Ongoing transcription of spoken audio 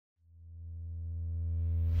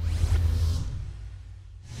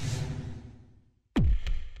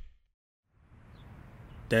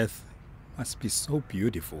death must be so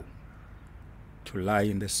beautiful. To lie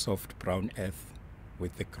in the soft brown earth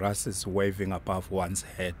with the grasses waving above one's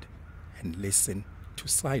head and listen to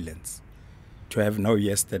silence. To have no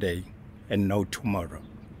yesterday and no tomorrow.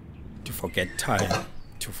 To forget time,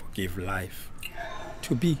 to forgive life.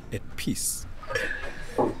 To be at peace.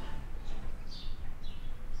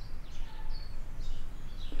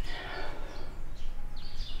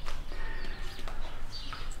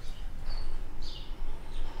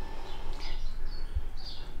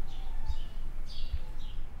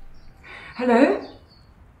 Hello?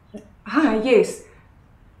 Hi, yes.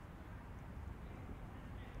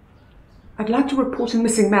 I'd like to report a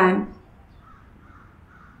missing man.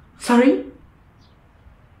 Sorry?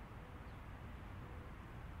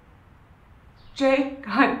 Jay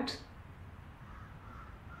Hunt.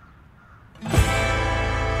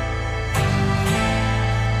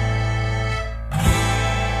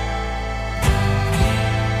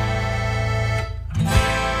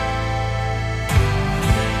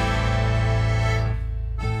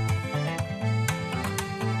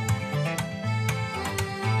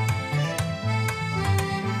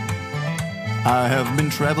 I have been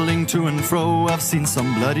traveling to and fro, I've seen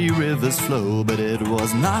some bloody rivers flow, but it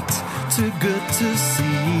was not too good to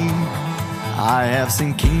see. I have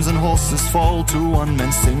seen kings and horses fall to one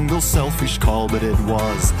man's single selfish call, but it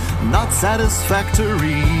was not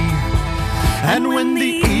satisfactory. And when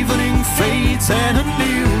the evening fades and a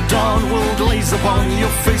new dawn will glaze upon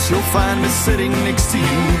your face, you'll find me sitting next to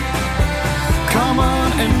you. Come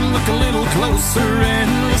on and look a little closer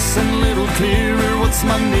and listen a little clearer. What's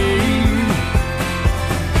my name?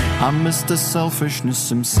 I'm Mr. Selfishness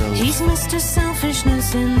himself. He's Mr.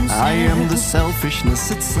 Selfishness himself. I am the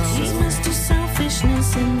selfishness itself. He's Mr.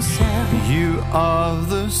 Selfishness himself. You are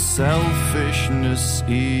the selfishness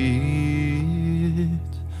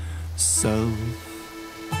itself.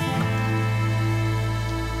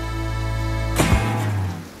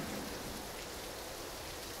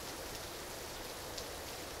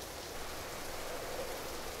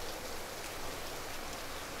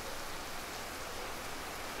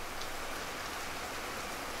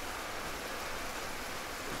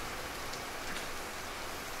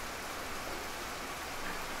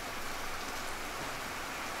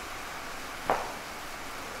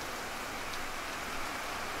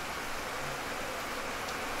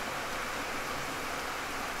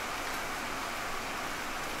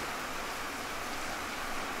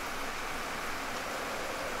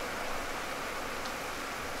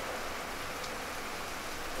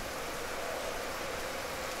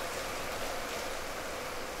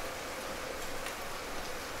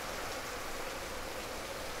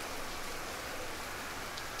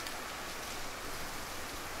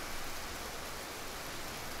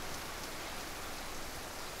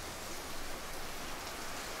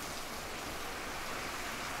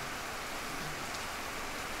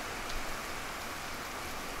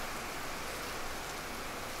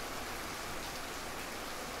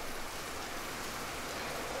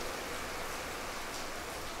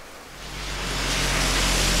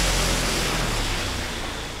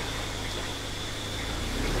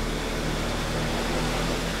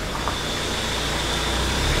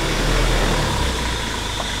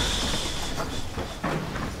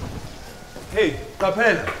 Hey,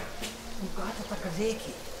 Kapela. Mnqantsa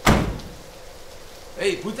takazeki.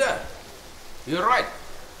 Hey, Buddha. You're right.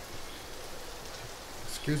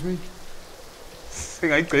 Excuse me?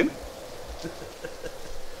 Sing I can.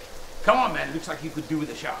 Come on, man. Looks like you could do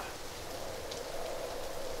with a shower.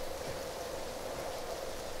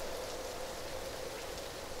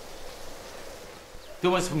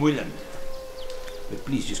 Thomas from William. But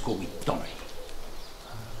please just call me Tommy.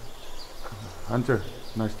 Hunter,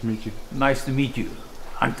 nice to meet you. Nice to meet you,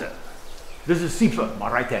 Hunter. This is Sipa, my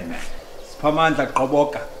right-hand man. Spamandla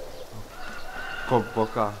Koboka.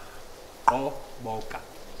 Koboka. Koboka.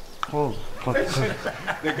 Oh,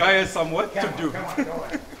 The guy has some work to do. Come on, go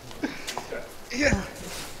on. Yeah.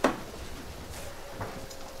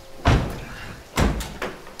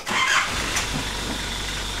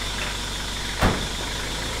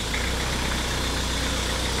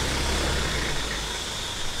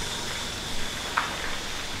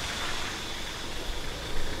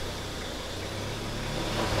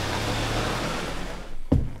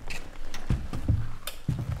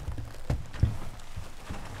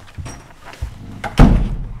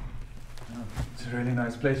 really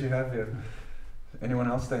nice place you have here. Anyone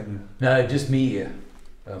else staying here? No, just me here.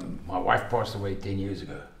 My wife passed away 10 years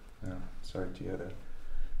ago. Yeah, sorry to hear that.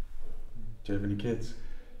 Do you have any kids?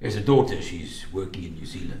 There's a daughter, she's working in New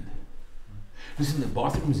Zealand. Listen, the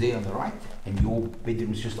bathroom's there on the right, and your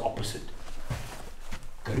bedroom's just opposite.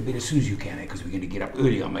 Go to bed as soon as you can, because we're going to get up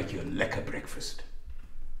early. I'll make you a lekker breakfast.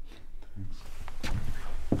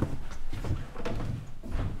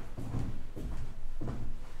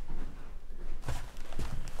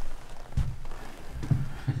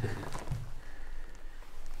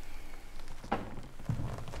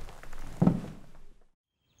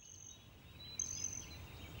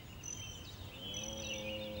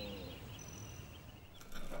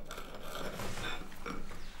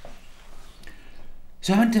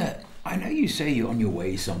 So, Hunter, I know you say you're on your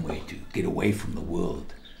way somewhere to get away from the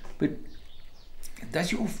world, but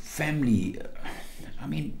does your family,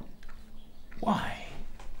 why?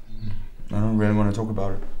 I don't really want to talk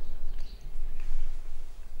about it.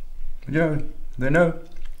 But yeah, they know.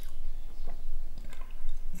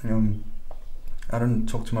 I don't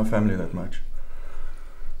talk to my family that much.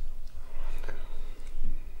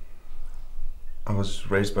 I was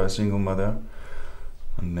raised by a single mother.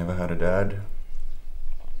 I never had a dad.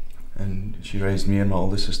 And she raised me and my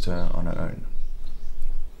older sister on her own.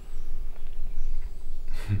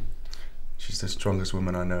 She's the strongest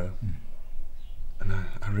woman I know. And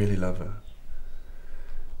I really love her.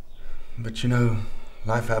 But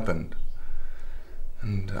life happened.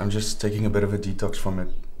 And I'm just taking a bit of a detox from it.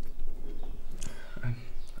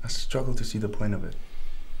 I struggle to see the point of it.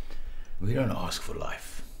 We don't ask for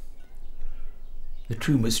life. The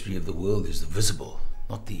true mystery of the world is the visible,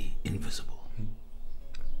 not the invisible.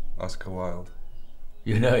 Oscar Wilde.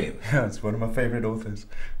 You know him? Yeah, it's one of my favorite authors.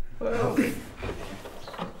 Well,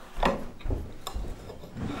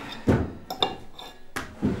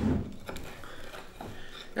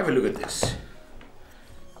 have a look at this.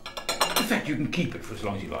 In fact, you can keep it for as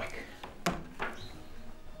long as you like.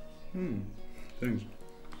 Thanks.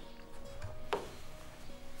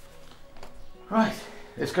 Right,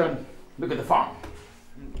 let's go and look at the farm.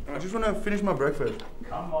 I just want to finish my breakfast.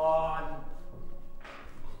 Come on.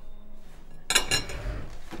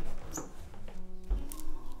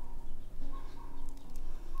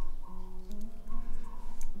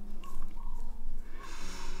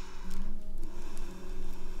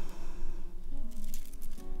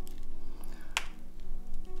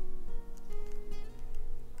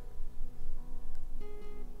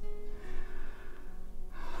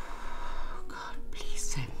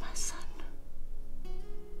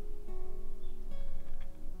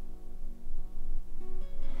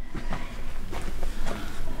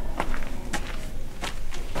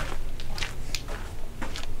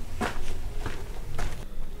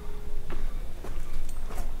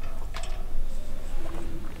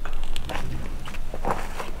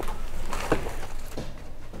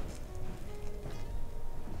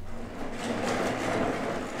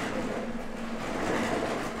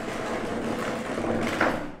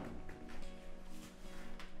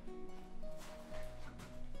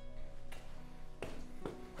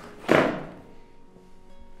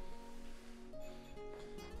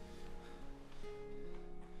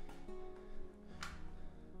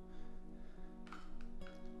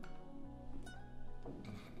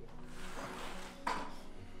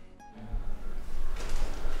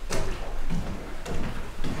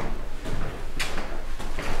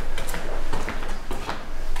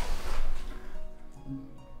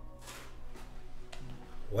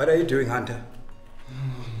 What are you doing, Hunter?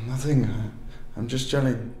 Nothing. I'm just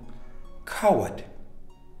jelling. Coward.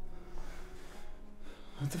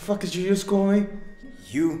 What the fuck did you just call me?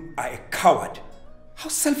 You are a coward. How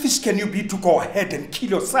selfish can you be to go ahead and kill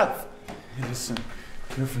yourself? Hey, listen,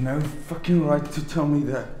 you have no fucking right to tell me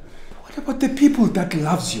that. What about the people that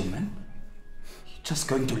loves you, man? You're just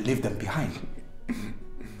going to leave them behind.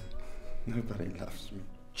 Nobody loves me.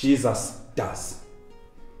 Jesus does.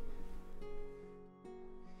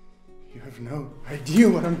 You have no idea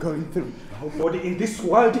what I'm going through. Nobody in this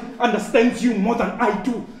world understands you more than I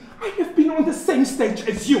do. I have been on the same stage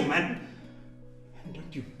as you, man. And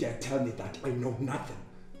don't you dare tell me that I know nothing.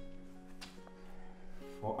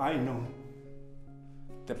 For I know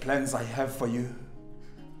the plans I have for you,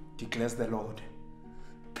 declares the Lord.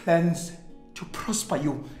 Plans to prosper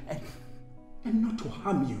you and not to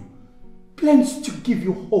harm you. Plans to give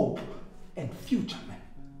you hope and future, man.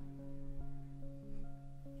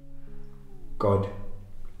 God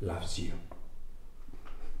loves you.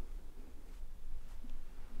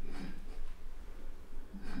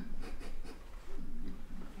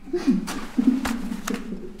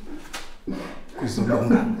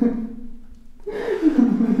 Kuzolonga.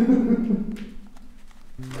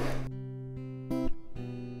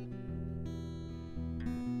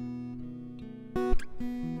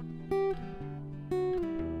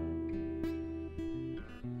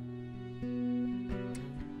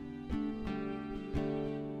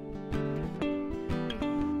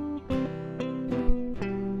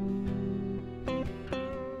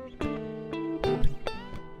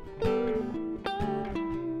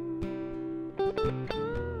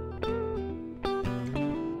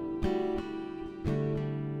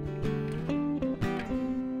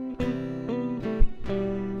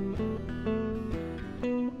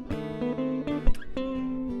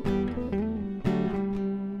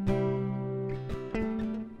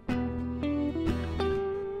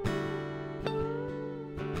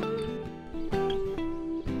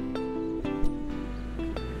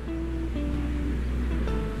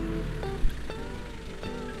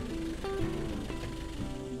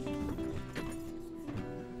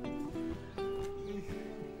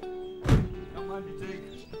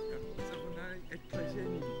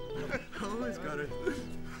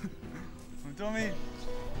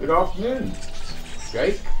 Good afternoon,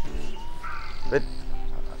 Jake. But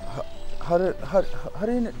how do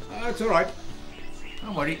you know? It's all right.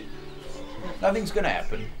 Don't worry. Nothing's going to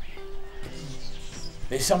happen.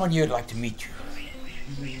 There's someone here who'd like to meet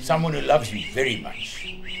you. Someone who loves you very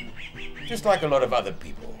much. Just like a lot of other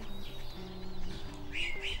people.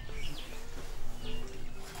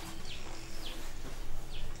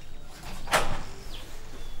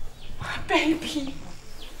 Baby.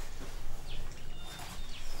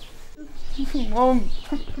 Mom.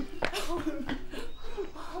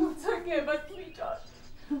 It's okay, my sweetheart.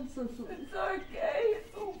 It's okay.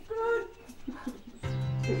 It's all good.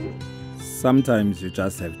 Sometimes you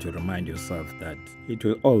just have to remind yourself that it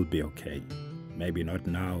will all be okay. Maybe not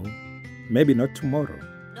now, maybe not tomorrow,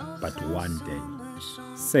 but one day.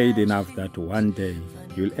 Say it enough that one day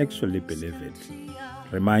you'll actually believe it.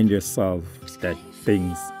 Remind yourself that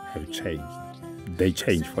things have changed. They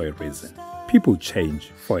change for a reason. People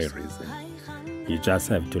change for a reason. You just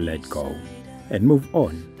have to let go and move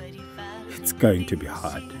on. It's going to be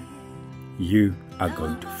hard. You are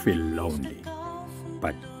going to feel lonely,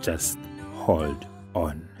 but just hold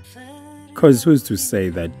on. Because who's to say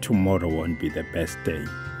that tomorrow won't be the best day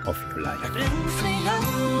of your life?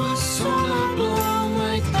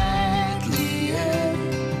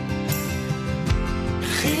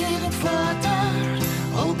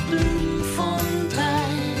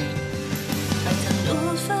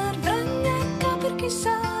 Bring ek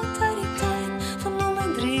kappertjies